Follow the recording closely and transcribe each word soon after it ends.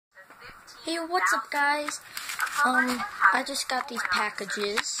Hey, what's up, guys? I just got these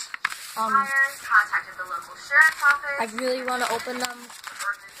packages. I really want to open them.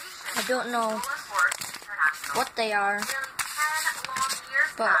 I don't know what they are,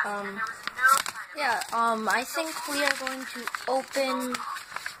 but yeah. I think we are going to open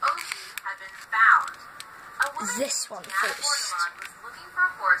this one first.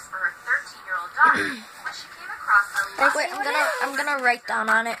 Wait, I'm gonna write down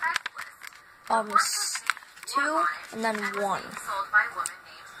on it. 2 and then 1,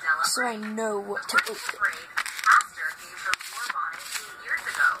 so I know what to open.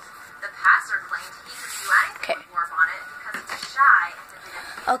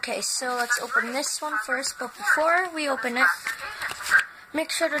 Okay, so let's open this one first, but before we open it, make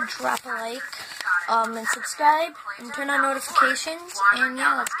sure to drop a like, and subscribe, and turn on notifications, and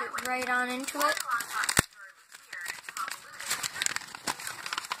yeah, let's get right on into it.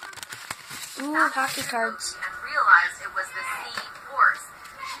 Ooh, hockey cards.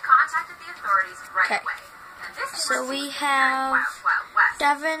 Okay, so we have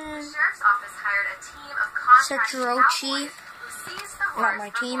Devin Citrochi, not my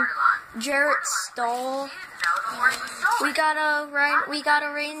team. Jarrett Stoll. We got a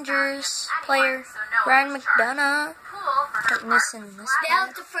Rangers player, Ryan McDonough. Putting this in this. That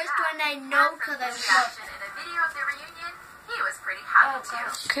was the first one I know because I watched it.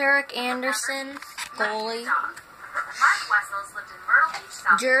 Carrick Anderson, goalie.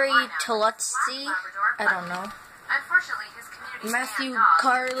 Jerry Tulutsi, I don't know. Matthew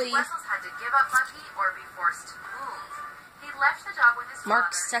Carley.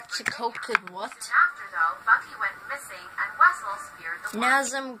 Mark Sechikokin, what?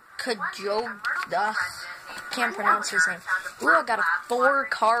 Nazem Kajoga. Can't pronounce his name. Ooh, I got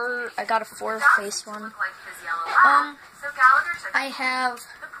a 4-face one. I have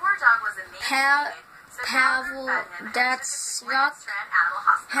Pavel Datsyuk,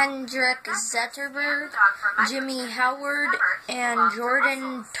 Hendrik Zetterberg, Jimmy Howard, and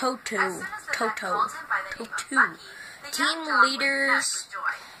Jordan Toto. Team leaders.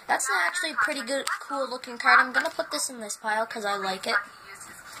 That's actually a pretty good, cool looking card. I'm gonna put this in this pile because I like it.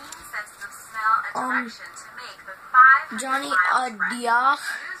 Johnny Adiach.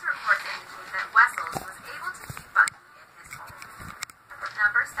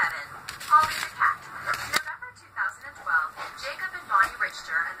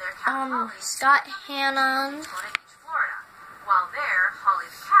 Scott Hannon,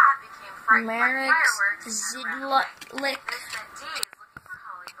 Marek Zidlik,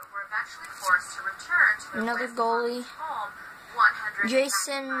 another goalie,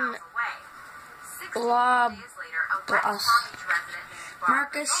 Jason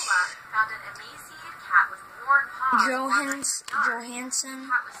Marcus Johansson,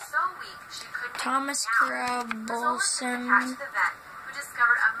 Thomas Krabolson,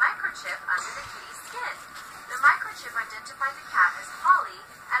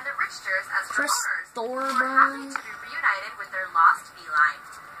 Chris Thorburn,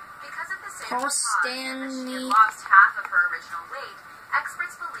 Paul Stanley,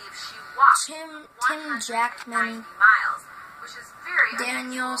 Tim Jackman,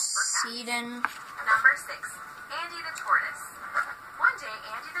 Daniel Seaton,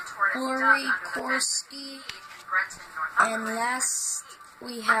 Lori Korski, and last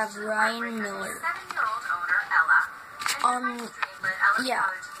we have Ryan Miller. Yeah.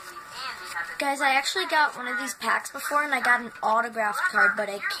 Guys, I actually got one of these packs before, and I got an autographed card, but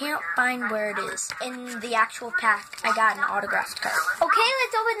I can't find where it is. In the actual pack, I got an autographed card. Okay,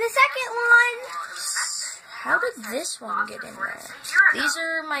 let's open the second one. How did this one get in there? These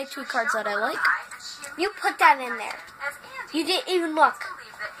are my 2 cards that I like. You put that in there. You didn't even look.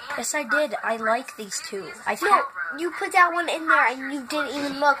 Yes, I did. I like these 2. No, you put that one in there, and you didn't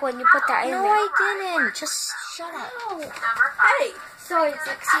even look when you put that in there. No, I didn't. Just shut up. No. Hey, so it's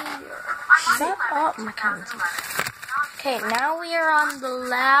Shut up, Mackenzie. Okay, now we are on the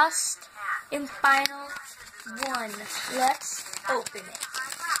last and final one. Let's open it.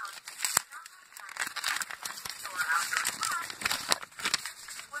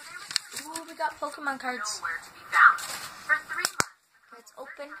 Ooh, we got Pokemon cards. Let's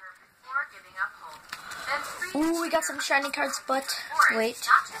open. Ooh, we got some shiny cards, but wait.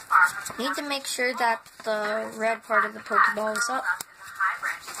 Need to make sure that the red part of the Pokeball is up.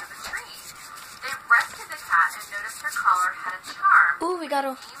 Ooh, we got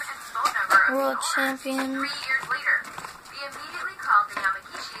a world champion.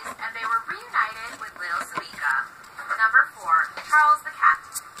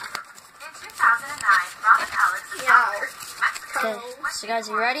 Okay, so guys,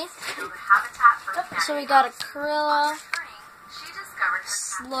 you ready? So we got a Krilla,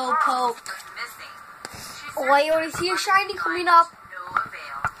 Slowpoke. Oh, I already see a shiny coming up.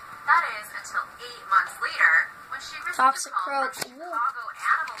 Toxicroak.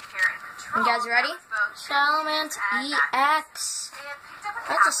 You guys ready? Salamence EX.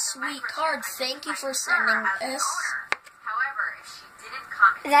 That's a sweet card. Thank you for sending this.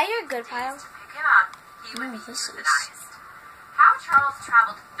 Is that your good pile? No, this is. How Charles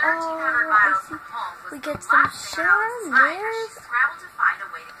traveled 1,300 miles from home was We the get some last thing on his mind as Charmers. she scrambled to find a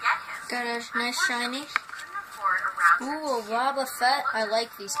way to get him. Got a nice shiny. She couldn't afford a round trip. Ooh, a Wobba Fett. I like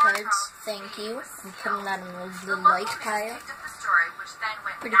these cards. Thank you. I'm putting that in the like pile. Picked up the story, which then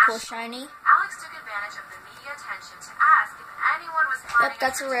went Pretty cool national. shiny. Alex took advantage of the media attention to ask if anyone was planning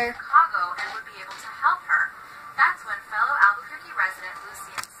that's a trip rare. to Chicago and would be able to help her. That's when fellow Albuquerque resident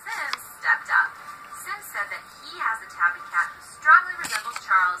Lucien Sims stepped up. Sims said that he has a tabby cat who strongly resembles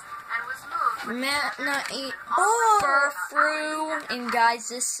Charles and was moved with Matnite Furfrou. And guys,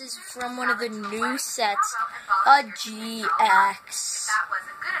 this is from one of the new sets. A GX. that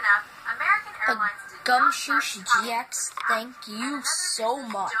wasn't good enough. American A Airlines did not Gumshoe charge the GX. Thank you so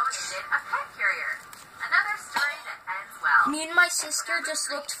much. donated a pet carrier. Another story that ends well. Me and my sister just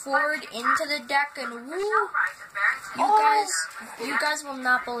looked forward into the deck and woo! Right to Barrington You guys will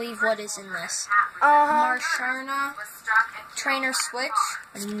not believe what is in this. Uh-huh. Marsharna, was struck and Trainer Switch,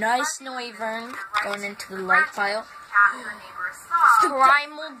 a nice Noivern going into the light pile. cat her neighbors saw.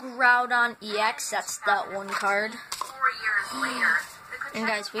 Primal Groudon EX, that's that one card. 4 years later, the And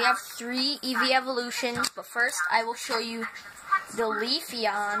guys, we have 3 EV evolutions, but first I will show you the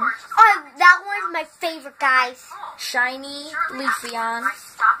Leafeon, Oh, that one's my favorite, guys. Shiny Leafeon, I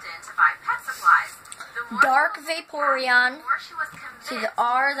stopped in to buy pet supplies. The more Dark Vaporeon, the more she was convinced. see the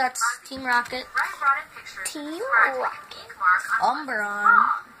R, that's Team Rocket, Ray brought in pictures Team describing the Rocket. ink mark on Umbreon,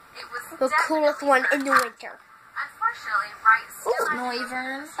 it was The coolest one in the winter. Unfortunately, Wright still had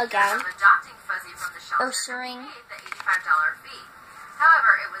Noivern, Again. of adopting Fuzzy from the shelter Ursaring, and paid the $85 fee.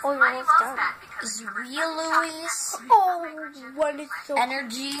 However, it was Oh, you're money almost well done. spent because it covered Zweilous, Oh, what is so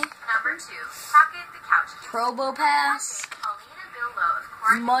Energy, Number 2, Pocket the Couch Cube. Probopass, Pauline and Bill Lowe of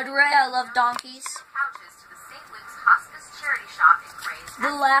Quarantine Mudray, I love donkeys. couches to the St. Luke's Hospice charity shop in Gray's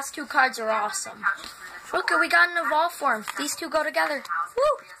The last 2 cards are awesome. Look, we got an evolve form. These 2 go together.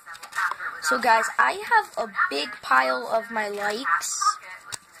 Woo! So guys, I have a big pile of my likes.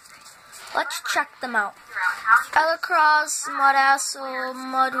 Let's check them out. Elecross, Mudassel,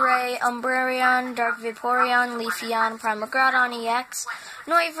 Mudray, Umbreon, Dark Vaporeon, Leafeon, Primal Groudon EX,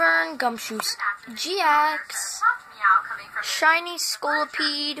 Noivern, Gumshoe GX, Shiny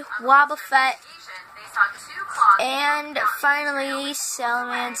Scolipede, Wobba Fett, and finally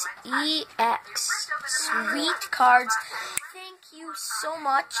Salamence EX. Sweet cards. Thank you so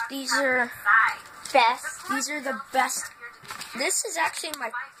much. These are best. These are the best. This is actually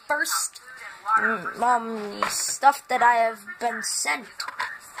my first stuff that I have been sent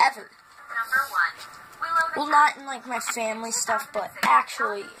ever. Well, not in like my family stuff, but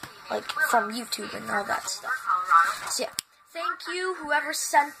actually like from YouTube and all that stuff. So yeah, thank you whoever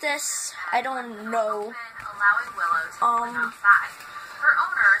sent this. I don't know.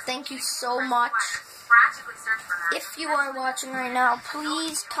 Thank you so much. If you are watching right now,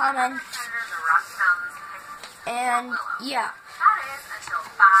 please comment. And yeah.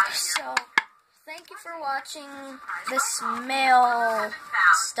 So thank you for watching this mail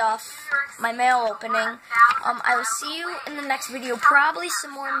stuff, my mail opening. I will see you in the next video. Probably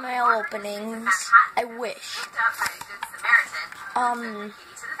some more mail openings. I wish.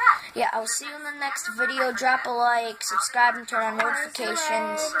 Yeah, I will see you in the next video. Drop a like, subscribe, and turn on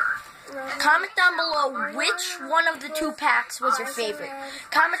notifications. Comment down below which one of the 2 packs was your favorite.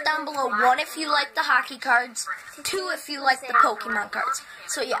 Comment down below 1 if you like the hockey cards, 2 if you like the Pokemon cards.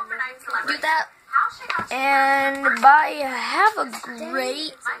 So yeah, do that. And bye. Have a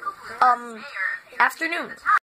great afternoon.